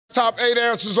Top 8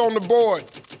 answers on the board.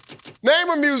 Name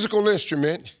a musical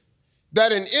instrument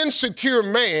that an insecure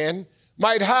man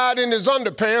might hide in his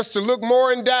underpants to look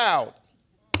more endowed.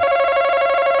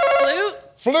 Flute.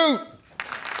 Flute.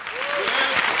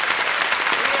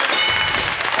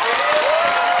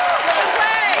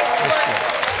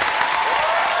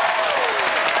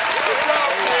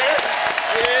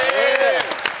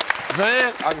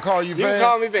 Van, I can call you Van. You can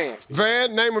call me Van, Steve.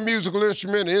 Van, name a musical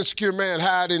instrument an insecure man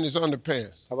hide in his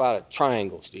underpants. How about a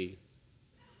triangle, Steve?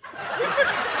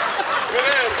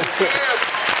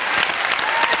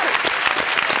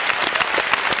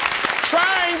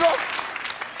 Triangle.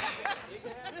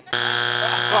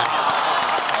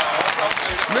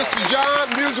 Mr. John,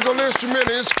 musical instrument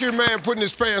an insecure man putting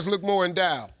his pants look more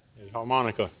endowed. A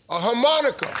harmonica. A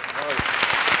harmonica.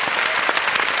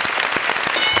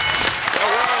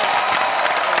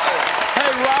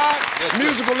 Hey, Rod, yes,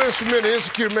 musical instrument an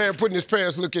insecure man putting his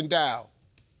pants look endowed.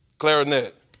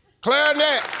 Clarinet.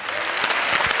 Clarinet.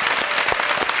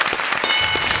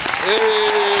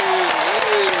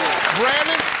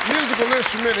 Brandon, musical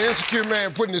instrument an insecure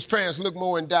man putting his pants look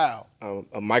more endowed.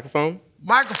 A microphone.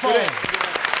 Microphone.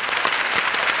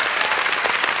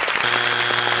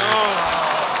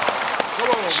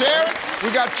 Sharon,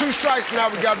 we got 2 strikes now.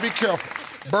 We got to be careful.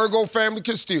 Burgo family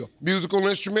can steal. Musical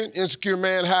instrument, insecure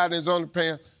man hiding his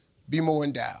underpants, be more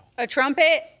endowed. A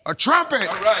trumpet. A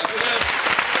trumpet. All right.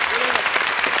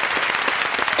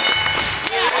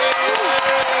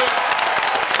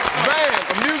 Van,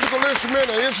 a musical instrument,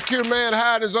 an insecure man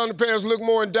hiding his underpants, look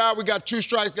more endowed. We got 2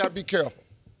 strikes. Got to be careful.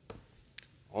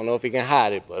 I don't know if he can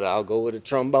hide it, but I'll go with a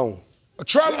trombone. A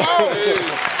trombone.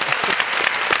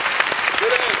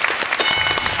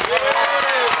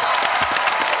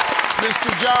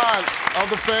 Mr. John of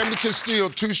the family can steal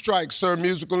 2 strikes, sir.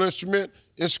 Musical instrument,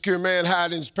 insecure man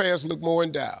hiding his pants, look more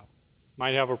endowed.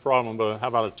 Might have a problem, but how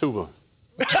about a tuba?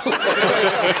 That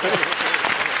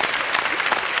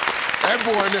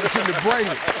boy in there finna bring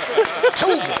it.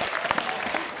 Tuba.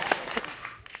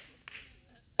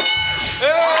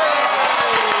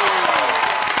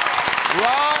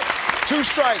 Rod, 2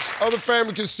 strikes, other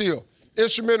family can steal.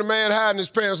 Instrument, a man hiding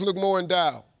his pants, look more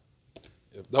endowed.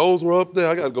 If those were up there,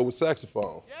 I gotta go with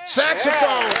saxophone. Yeah.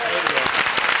 Saxophone.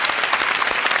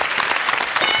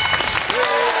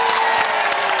 Yeah.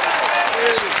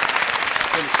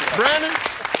 Brandon,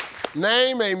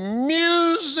 name a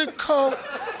musical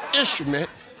instrument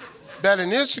that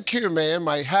an insecure man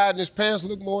might hide in his pants,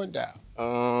 look more endowed.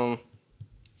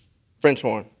 French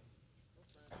horn.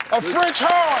 A French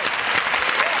horn.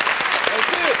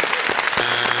 That's it.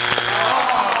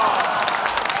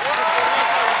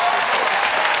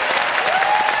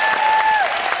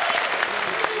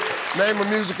 Name a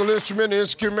musical instrument an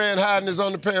insecure man hiding his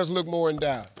underpants, look more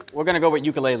endowed. We're gonna go with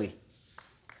ukulele.